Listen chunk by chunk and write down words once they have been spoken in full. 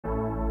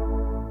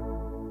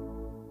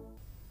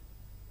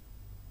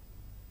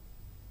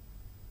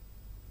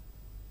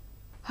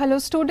Hello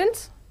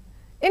students,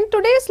 in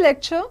today's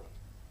lecture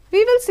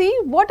we will see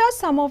what are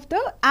some of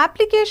the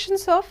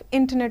applications of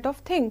Internet of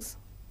Things.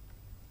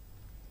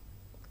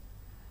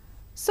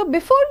 So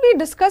before we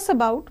discuss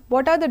about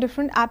what are the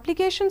different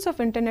applications of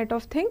Internet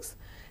of Things,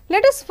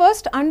 let us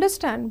first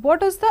understand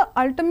what is the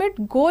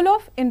ultimate goal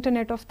of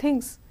Internet of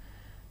Things,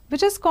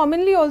 which is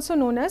commonly also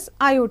known as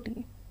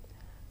IoT.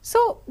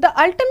 So the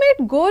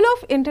ultimate goal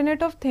of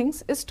Internet of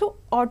Things is to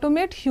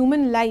automate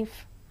human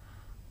life.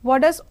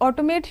 What does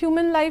automate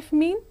human life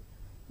mean?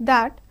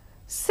 That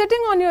sitting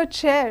on your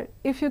chair,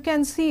 if you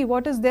can see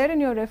what is there in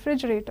your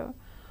refrigerator,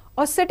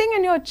 or sitting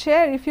in your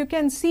chair if you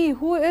can see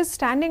who is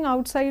standing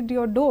outside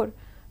your door.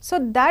 So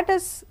that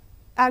is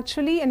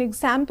actually an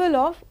example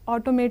of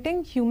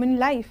automating human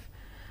life.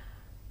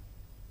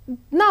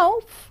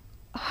 Now,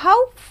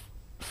 how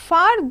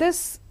far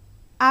this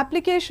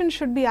application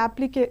should be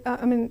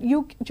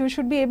you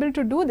should be able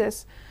to do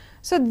this.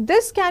 So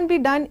this can be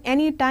done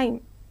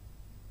anytime,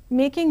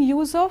 making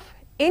use of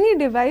any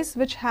device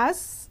which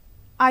has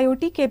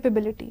IoT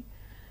capability,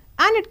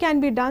 and it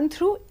can be done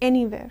through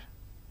anywhere.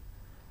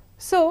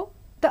 So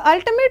the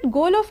ultimate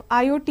goal of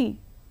IoT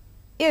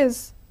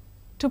is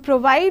to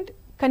provide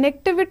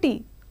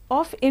connectivity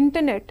of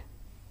internet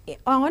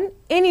on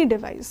any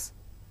device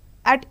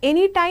at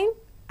any time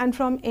and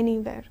from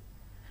anywhere.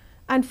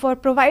 And for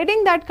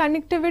providing that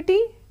connectivity,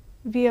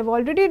 we have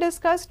already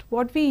discussed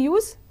what we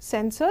use: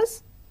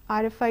 sensors,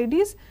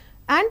 RFIDs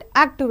and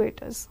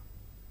actuators.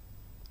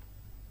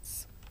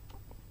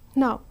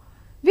 Now,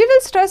 we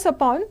will stress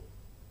upon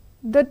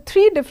the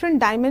three different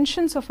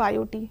dimensions of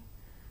IoT,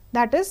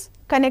 that is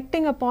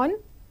connecting upon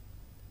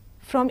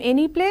from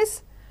any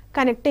place,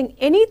 connecting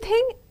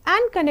anything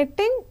and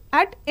connecting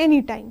at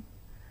any time.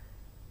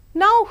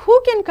 Now, who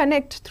can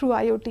connect through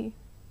IoT?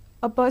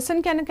 A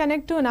person can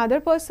connect to another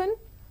person,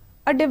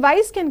 a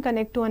device can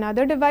connect to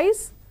another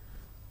device,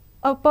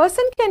 a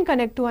person can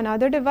connect to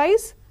another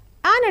device,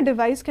 and a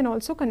device can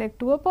also connect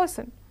to a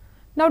person.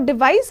 Now,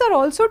 devices are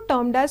also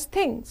termed as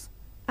things,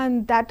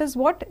 and that is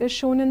what is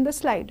shown in the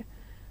slide,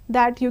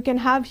 that you can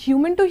have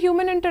human to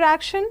human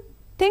interaction,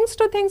 things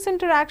to things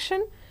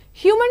interaction,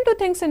 human to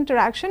things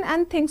interaction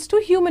and things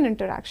to human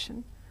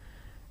interaction.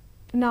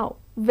 Now,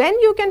 when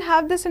you can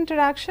have this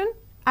interaction?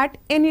 At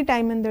any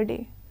time in the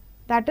day,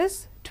 that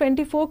is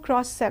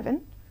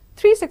 24/7,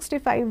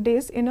 365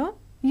 days in a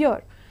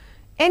year.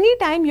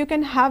 Anytime you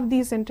can have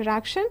these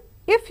interaction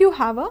if you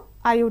have a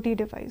IoT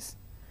device.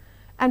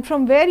 And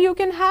from where you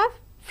can have?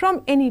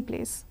 From any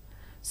place.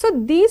 So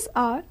these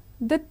are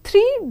the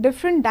three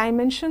different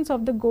dimensions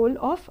of the goal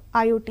of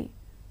IoT,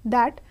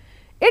 that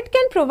it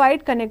can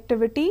provide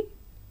connectivity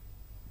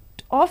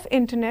of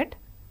internet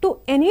to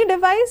any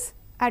device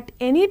at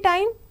any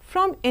time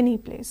from any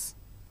place.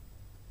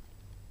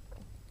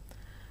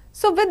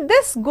 So with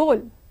this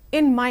goal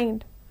in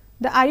mind,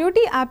 the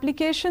IoT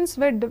applications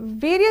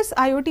various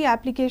IoT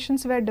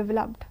applications were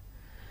developed.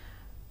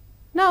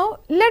 Now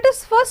let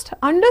us first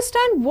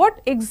understand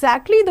what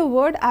exactly the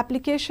word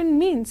application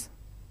means.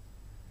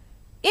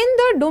 In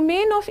the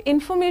domain of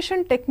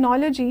information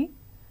technology,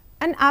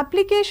 an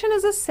application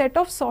is a set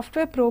of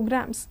software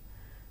programs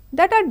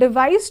that are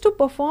devised to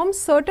perform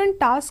certain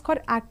tasks or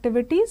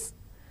activities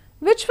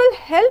which will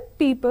help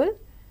people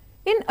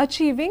in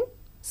achieving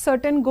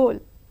certain goal.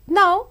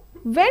 Now,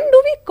 when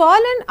do we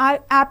call an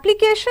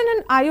application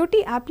an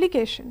IoT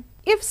application?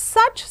 If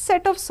such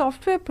set of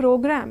software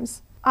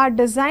programs are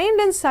designed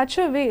in such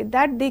a way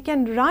that they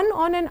can run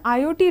on an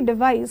IoT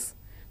device,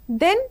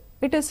 then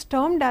it is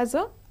termed as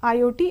a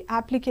IoT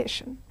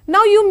application.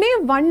 Now you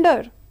may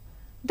wonder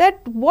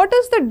that what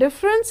is the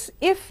difference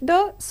if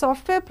the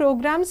software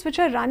programs which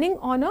are running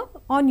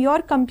on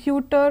your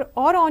computer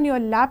or on your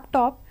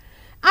laptop,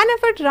 and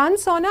if it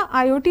runs on a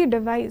IoT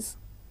device.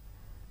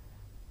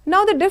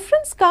 Now the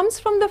difference comes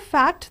from the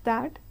fact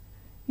that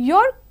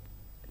your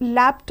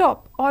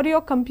laptop or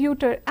your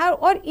computer,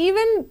 or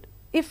even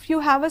if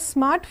you have a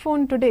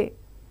smartphone today,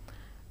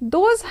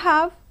 those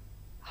have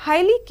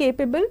highly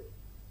capable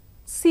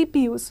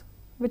CPUs,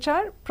 which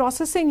are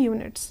processing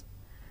units.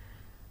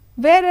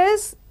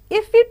 Whereas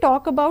if we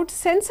talk about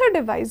sensor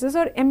devices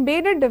or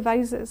embedded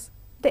devices,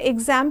 the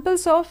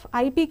examples of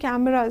IP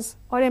cameras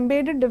or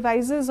embedded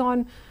devices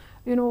on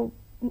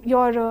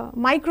your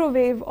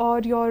microwave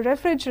or your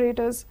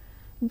refrigerators,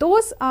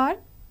 those are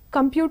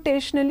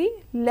computationally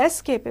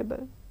less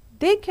capable.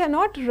 They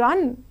cannot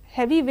run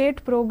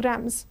heavyweight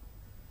programs.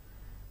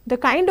 The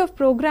kind of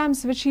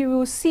programs which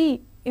you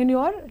see in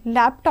your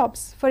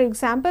laptops, for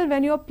example,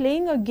 when you are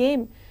playing a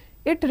game,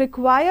 it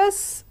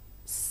requires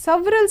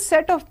several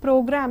set of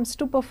programs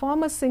to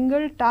perform a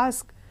single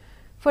task.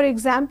 For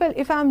example,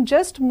 if I am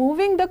just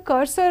moving the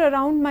cursor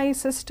around my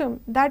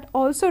system, that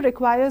also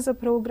requires a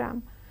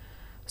program.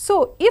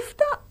 So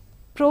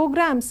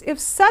if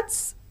such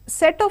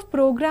set of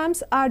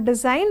programs are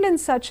designed in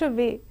such a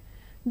way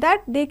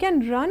that they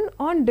can run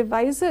on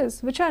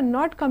devices which are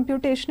not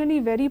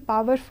computationally very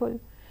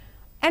powerful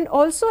and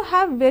also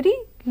have very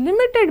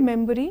limited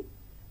memory,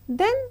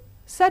 then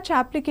such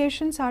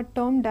applications are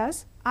termed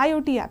as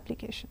IoT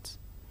applications.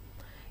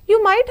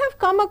 You might have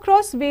come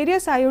across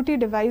various IoT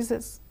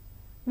devices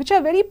which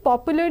are very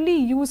popularly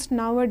used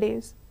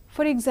nowadays.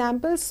 For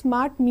example,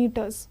 smart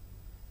meters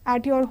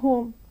at your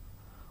home,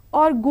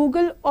 or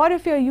Google, or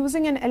if you are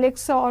using an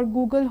Alexa or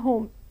Google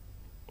Home.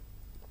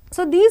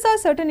 So these are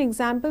certain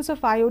examples of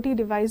IoT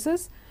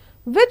devices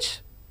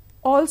which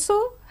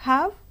also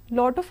have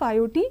lot of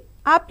IoT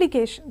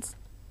applications.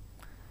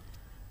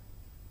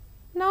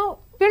 Now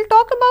we'll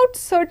talk about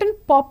certain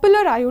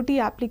popular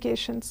IoT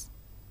applications,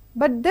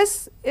 but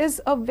this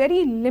is a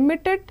very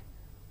limited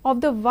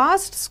of the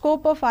vast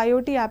scope of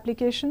IoT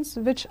applications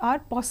which are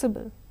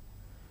possible.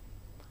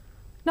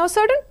 Now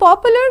certain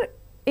popular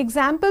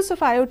examples of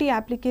IoT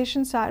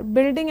applications are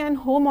building and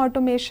home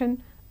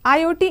automation,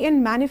 IoT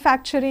in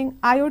manufacturing,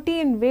 IoT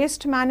in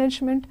waste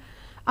management,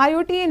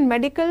 IoT in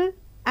medical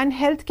and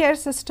healthcare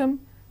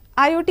system.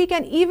 IoT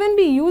can even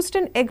be used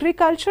in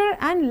agriculture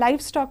and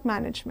livestock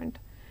management,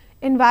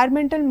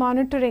 environmental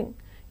monitoring.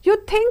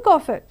 You think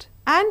of it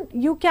and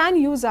you can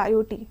use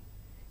IoT.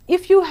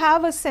 If you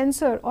have a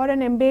sensor or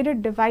an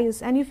embedded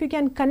device, and if you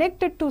can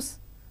connect it to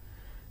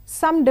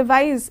some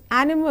device,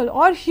 animal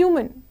or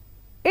human,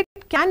 it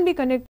can be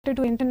connected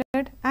to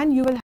internet and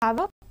you will have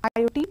a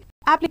IoT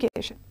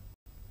application.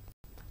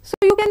 So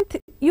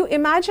you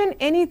imagine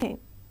anything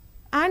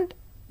and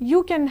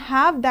you can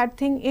have that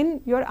thing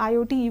in your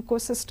IoT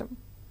ecosystem.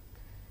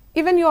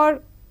 Even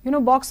your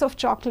box of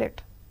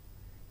chocolate.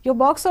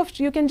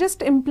 You can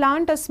just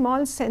implant a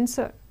small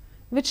sensor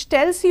which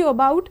tells you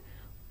about,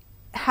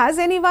 has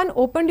anyone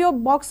opened your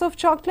box of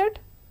chocolate?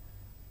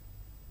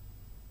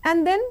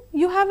 And then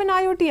you have an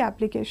IoT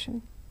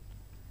application.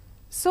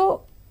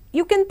 So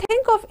you can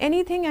think of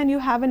anything and you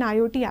have an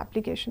IoT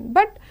application.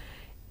 But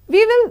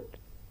we will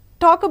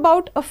talk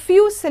about a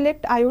few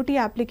select IoT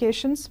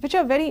applications which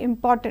are very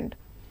important.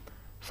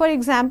 For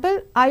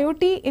example,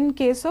 IoT in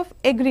case of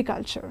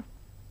agriculture.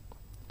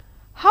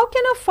 How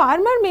can a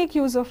farmer make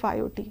use of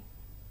IoT?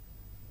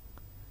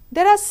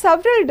 There are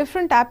several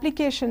different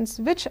applications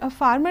which a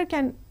farmer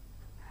can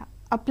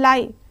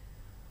apply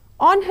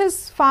on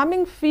his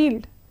farming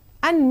field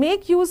and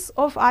make use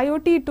of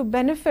IoT to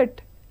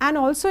benefit and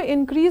also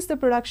increase the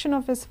production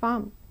of his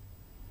farm.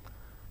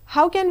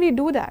 How can we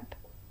do that?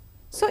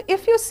 So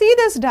if you see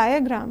this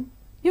diagram,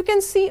 you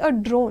can see a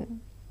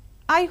drone.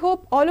 I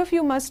hope all of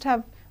you must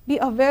be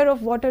aware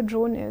of what a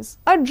drone is.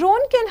 A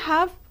drone can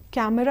have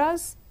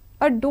cameras.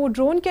 A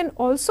drone can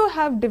also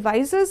have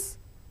devices,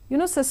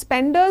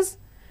 suspenders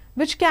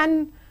which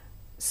can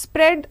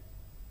spread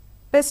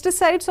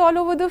pesticides all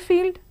over the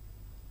field,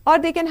 or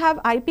they can have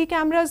IP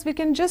cameras. We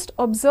can just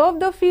observe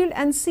the field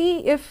and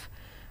see if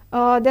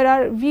there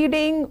are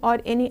weeding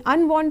or any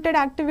unwanted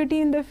activity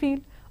in the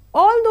field.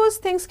 All those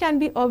things can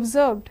be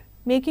observed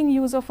making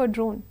use of a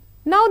drone.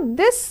 Now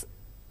this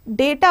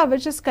data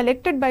which is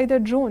collected by the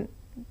drone,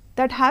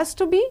 that has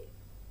to be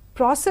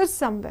processed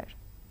somewhere,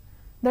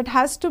 that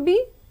has to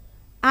be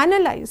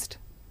analyzed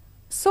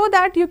so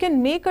that you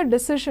can make a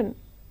decision,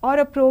 or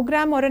a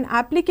program or an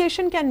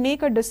application can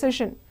make a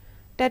decision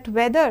that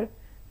whether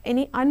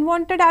any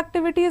unwanted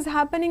activity is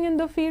happening in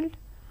the field,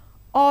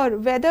 or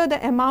whether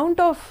the amount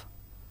of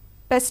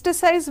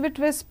pesticides which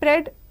were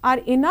spread are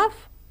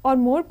enough or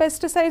more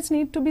pesticides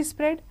need to be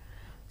spread.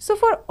 So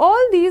for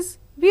all these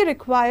we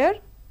require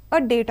a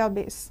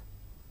database,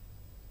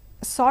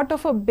 a sort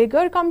of a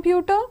bigger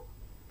computer,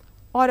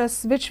 or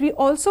which we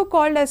also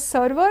call as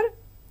server,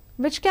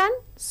 which can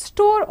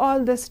store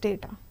all this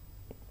data,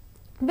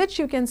 which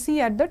you can see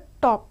at the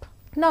top.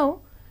 Now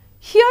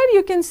here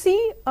you can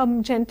see a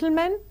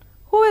gentleman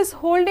who is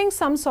holding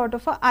some sort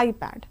of an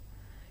iPad.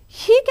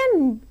 He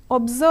can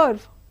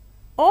observe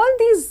all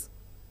these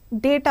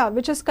data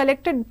which is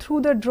collected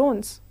through the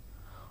drones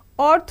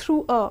or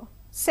through a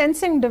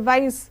sensing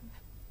device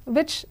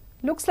which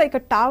looks like a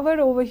tower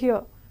over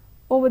here,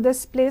 over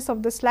this place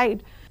of the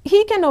slide.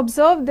 He can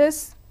observe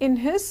this in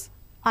his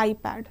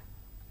iPad.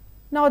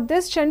 Now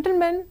this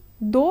gentleman,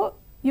 though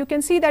you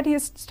can see that he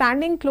is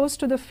standing close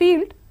to the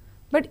field,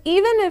 but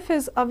even if he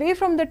is away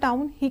from the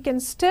town, he can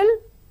still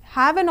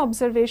have an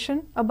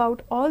observation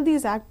about all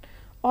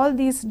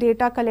these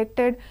data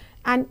collected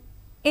and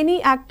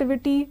any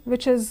activity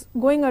which is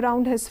going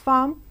around his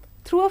farm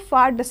through a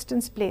far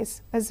distance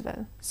place as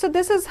well. So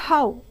this is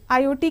how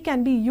IoT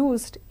can be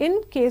used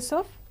in case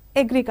of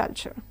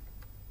agriculture.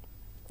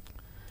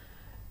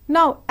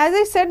 Now as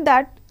I said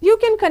that you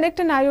can connect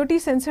an IoT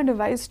sensor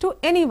device to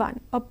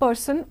anyone, a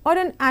person or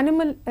an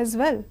animal as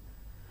well.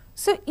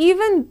 So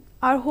even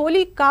our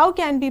holy cow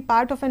can be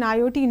part of an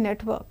IoT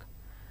network.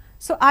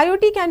 So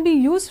IoT can be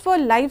used for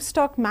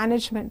livestock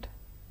management.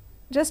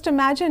 Just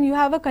imagine you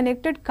have a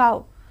connected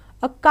cow,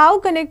 a cow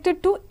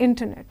connected to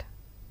internet.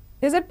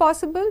 Is it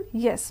possible?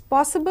 Yes,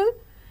 possible.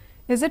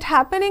 Is it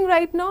happening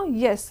right now?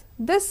 Yes,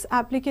 this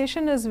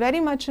application is very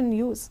much in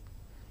use.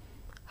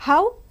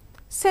 How?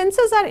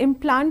 Sensors are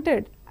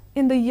implanted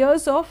in the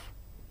ears of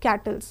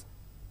cattle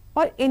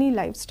or any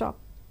livestock,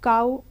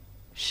 cow,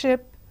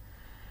 sheep.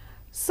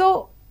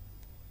 So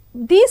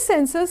these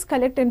sensors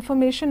collect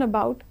information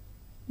about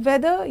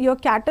whether your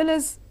cattle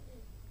is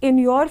in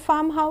your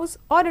farmhouse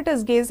or it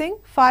is gazing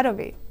far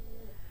away.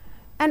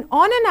 And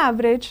on an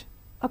average,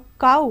 a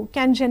cow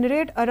can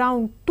generate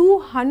around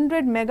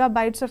 200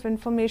 megabytes of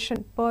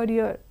information per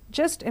year.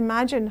 Just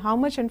imagine how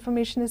much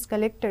information is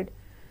collected.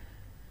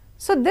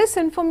 So this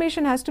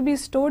information has to be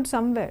stored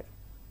somewhere.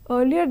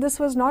 Earlier this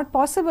was not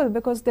possible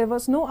because there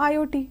was no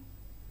IoT.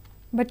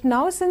 But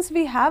now since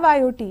we have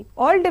IoT,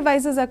 all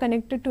devices are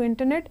connected to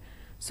internet.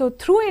 So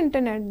through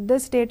internet,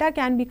 this data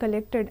can be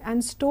collected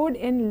and stored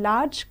in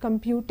large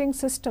computing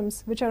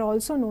systems, which are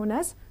also known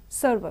as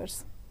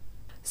servers.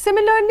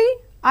 Similarly,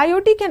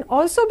 IoT can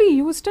also be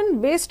used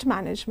in waste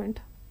management.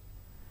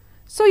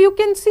 So you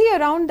can see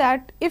around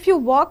that if you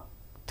walk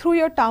through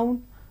your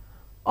town,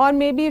 or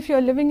maybe if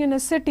you're living in a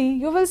city,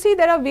 you will see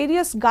there are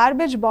various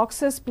garbage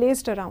boxes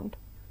placed around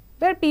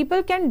where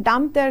people can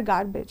dump their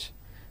garbage.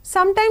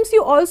 Sometimes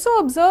you also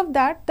observe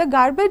that the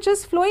garbage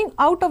is flowing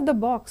out of the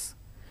box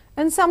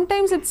and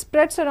sometimes it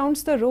spreads around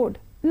the road.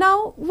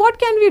 Now, what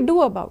can we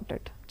do about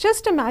it?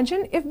 Just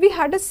imagine if we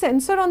had a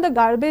sensor on the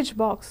garbage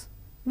box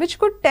which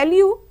could tell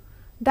you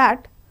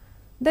that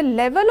the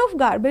level of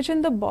garbage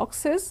in the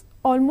box is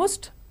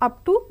almost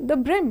up to the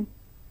brim,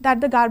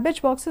 that the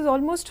garbage box is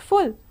almost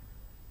full.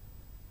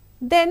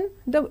 And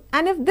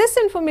if this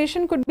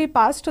information could be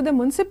passed to the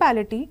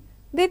municipality,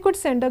 they could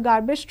send a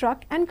garbage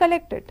truck and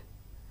collect it.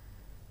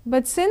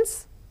 But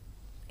since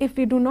if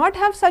we do not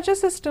have such a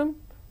system,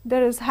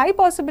 there is high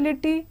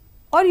possibility,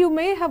 or you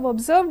may have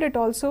observed it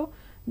also,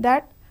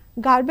 that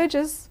garbage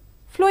is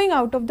flowing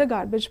out of the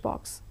garbage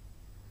box.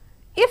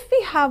 If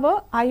we have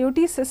a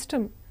IoT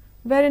system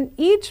wherein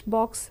each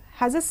box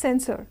has a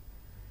sensor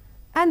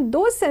and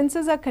those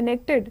sensors are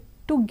connected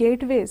to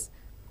gateways,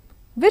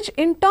 which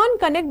in turn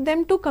connect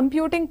them to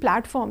computing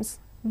platforms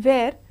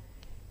where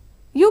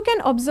you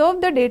can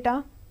observe the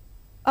data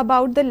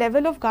about the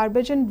level of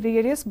garbage in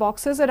various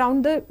boxes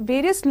around the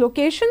various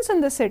locations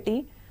in the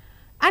city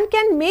and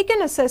can make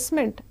an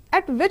assessment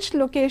at which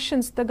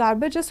locations the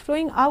garbage is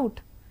flowing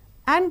out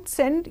and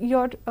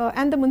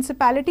and the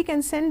municipality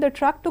can send the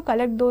truck to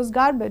collect those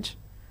garbage.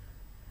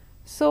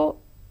 So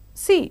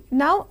see,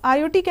 now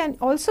IoT can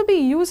also be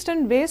used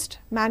in waste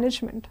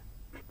management.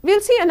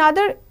 We'll see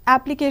another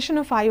application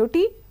of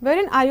IoT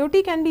wherein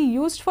IoT can be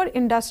used for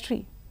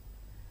industry.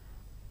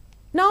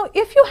 Now,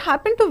 if you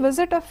happen to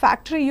visit a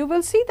factory, you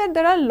will see that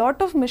there are a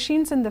lot of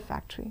machines in the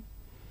factory.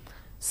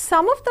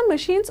 Some of the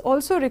machines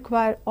also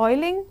require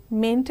oiling,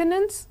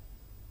 maintenance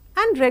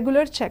and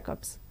regular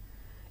checkups.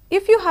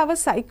 If you have a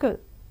cycle,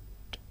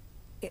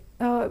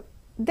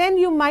 then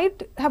you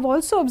might have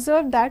also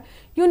observed that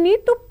you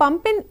need to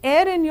pump in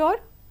air in your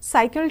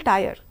cycle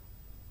tire.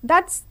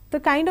 That's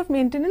the kind of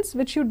maintenance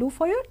which you do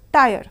for your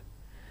tire.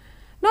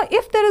 Now,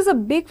 if there is a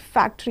big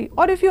factory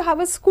or if you have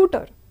a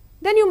scooter,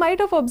 then you might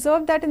have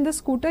observed that in the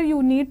scooter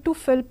you need to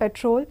fill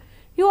petrol.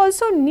 You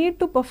also need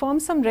to perform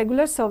some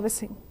regular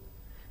servicing.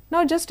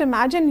 Now just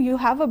imagine you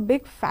have a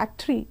big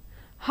factory.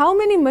 How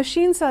many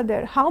machines are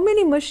there? How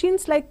many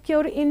machines like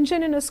your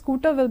engine in a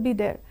scooter will be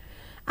there?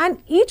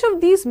 And each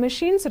of these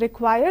machines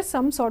require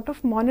some sort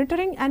of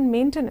monitoring and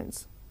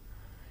maintenance.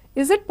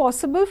 Is it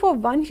possible for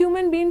one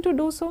human being to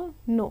do so?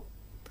 No.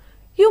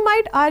 You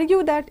might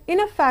argue that in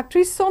a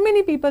factory so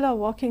many people are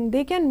working,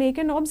 they can make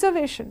an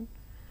observation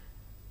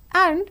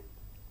and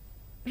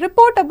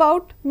report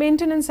about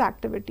maintenance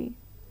activity.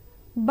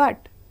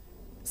 But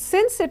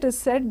since it is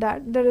said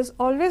that there is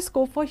always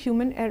scope for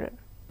human error,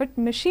 but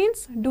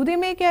machines, do they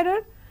make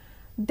error?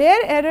 Their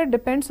error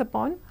depends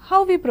upon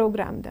how we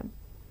program them.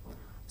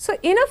 So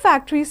in a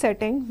factory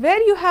setting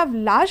where you have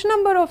large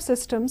number of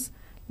systems,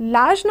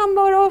 large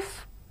number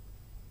of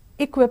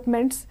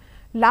equipments,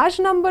 large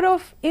number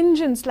of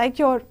engines like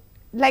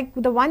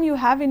the one you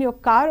have in your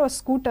car or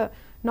scooter,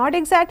 not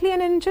exactly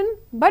an engine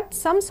but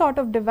some sort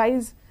of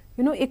device,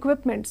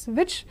 equipments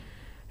which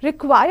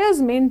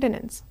requires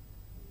maintenance.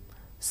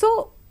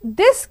 So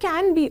this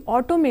can be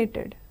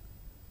automated,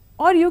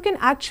 or you can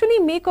actually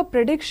make a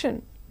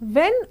prediction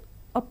when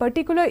a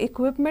particular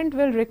equipment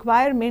will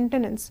require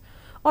maintenance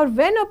or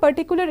when a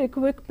particular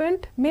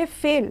equipment may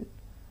fail.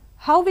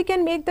 How we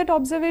can make that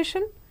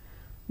observation?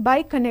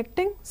 By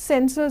connecting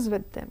sensors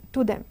with them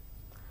to them.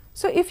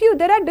 So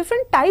there are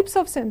different types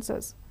of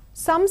sensors.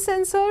 Some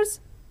sensors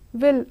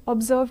will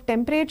observe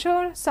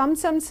temperature, some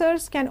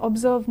sensors can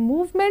observe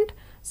movement,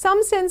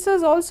 some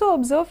sensors also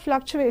observe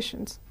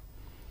fluctuations.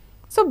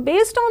 So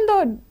based on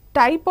the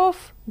type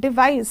of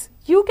device,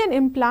 you can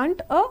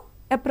implant a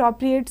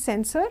appropriate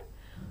sensor,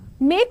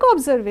 make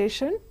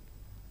observation,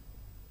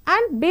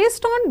 and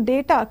based on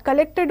data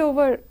collected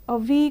over a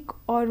week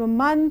or a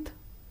month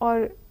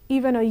or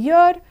even a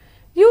year,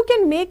 you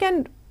can make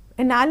an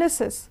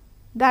analysis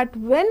that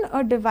when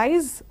a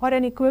device or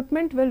an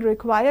equipment will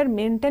require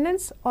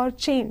maintenance or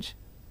change.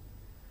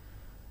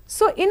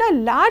 So in a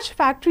large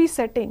factory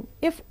setting,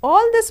 if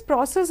all this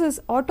process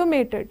is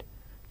automated,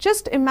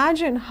 just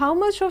imagine how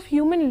much of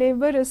human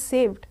labor is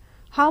saved,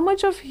 how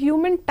much of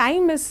human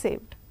time is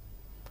saved.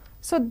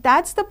 So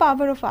that's the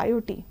power of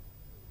IoT.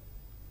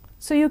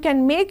 So you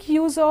can make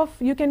use of,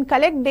 you can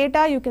collect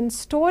data, you can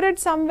store it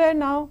somewhere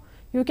now,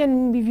 You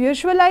can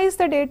visualize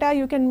the data,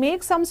 you can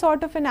make some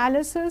sort of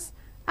analysis,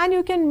 and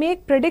you can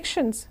make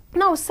predictions.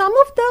 Now, some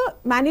of the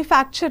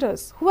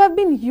manufacturers who have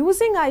been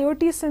using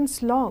IoT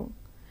since long,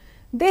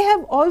 they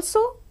have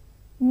also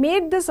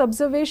made this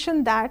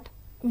observation that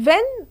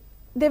when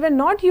they were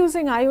not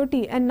using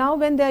IoT and now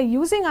when they are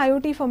using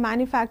IoT for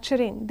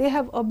manufacturing, they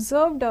have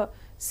observed a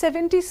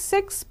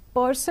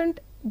 76%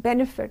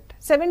 benefit.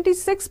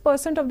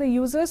 76% of the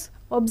users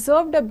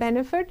observed a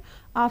benefit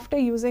after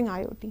using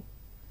IoT.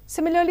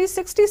 Similarly,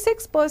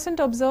 66%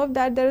 observed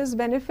that there is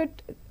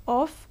benefit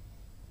of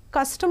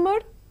customer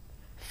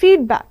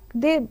feedback.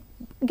 They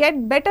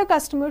get better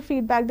customer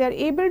feedback. They are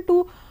able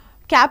to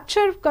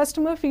capture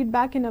customer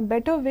feedback in a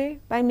better way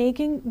by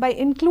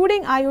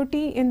including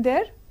IoT in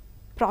their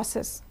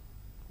process.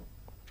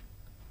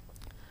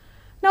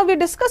 Now, we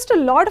discussed a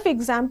lot of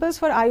examples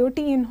for IoT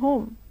in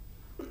home.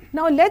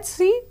 Now, let's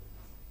see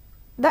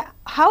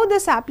how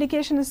this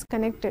application is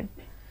connected.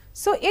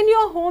 So, in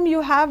your home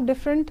you have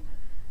different,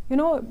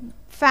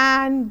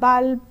 fan,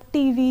 bulb,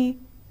 TV.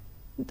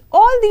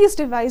 All these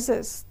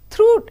devices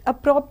through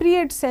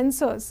appropriate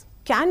sensors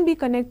can be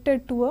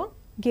connected to a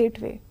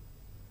gateway.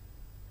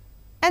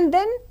 And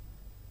then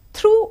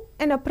through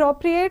an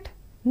appropriate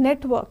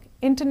network,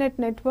 internet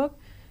network,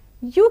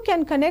 you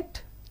can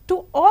connect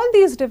to all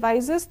these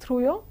devices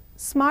through your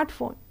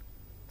smartphone.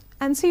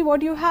 And see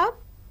what you have?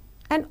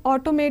 An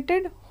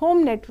automated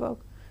home network.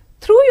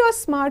 Through your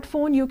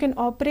smartphone, you can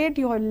operate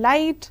your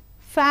light,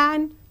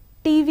 fan,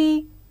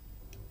 TV,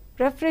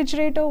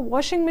 refrigerator,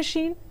 washing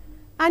machine,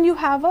 and you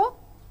have a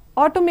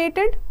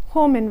automated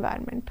home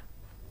environment.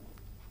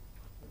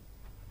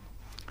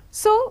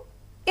 So,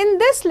 in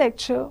this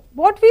lecture,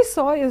 what we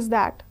saw is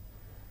that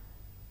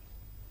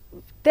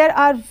there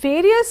are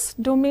various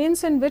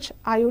domains in which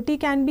IoT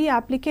can be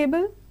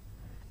applicable,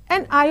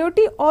 and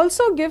IoT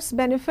also gives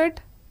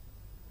benefit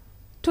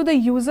to the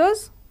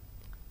users.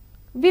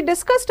 We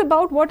discussed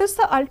about what is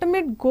the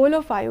ultimate goal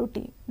of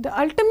IoT. The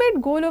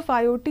ultimate goal of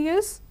IoT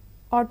is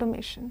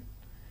automation,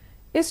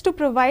 is to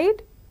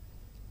provide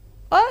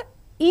a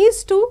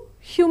ease to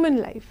human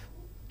life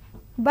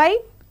by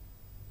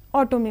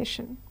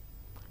automation.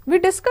 We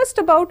discussed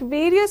about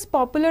various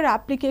popular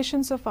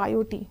applications of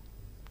IoT.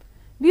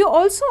 We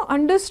also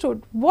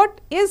understood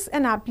what is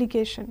an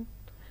application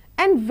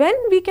and when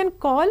we can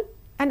call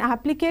an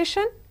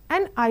application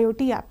an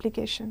IoT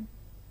application.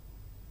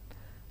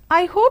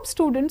 I hope,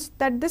 students,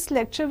 that this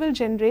lecture will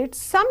generate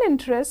some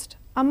interest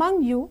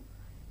among you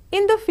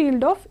in the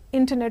field of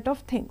Internet of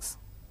Things.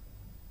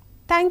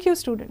 Thank you,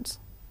 students.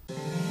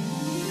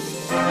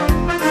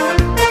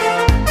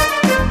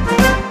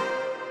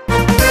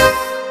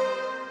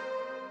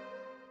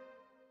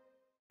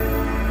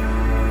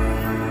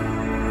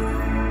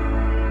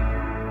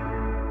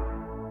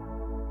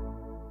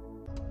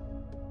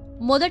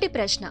 మొదటి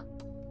ప్రశ్న,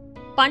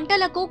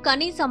 పంటలకు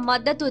కనీస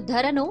మద్దతు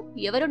ధరను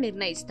ఎవరు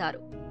నిర్ణయిస్తారు?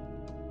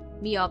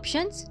 మీ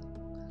options: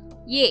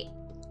 ఏ,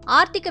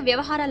 ఆర్థిక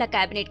వ్యవహారాల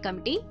కేబినెట్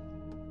కమిటీ.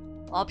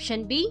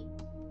 ఆప్షన్ బి,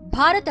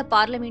 భారత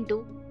పార్లమెంటు.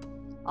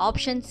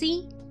 ఆప్షన్ సి,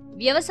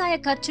 వ్యవసాయ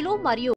ఖర్చులు మరియు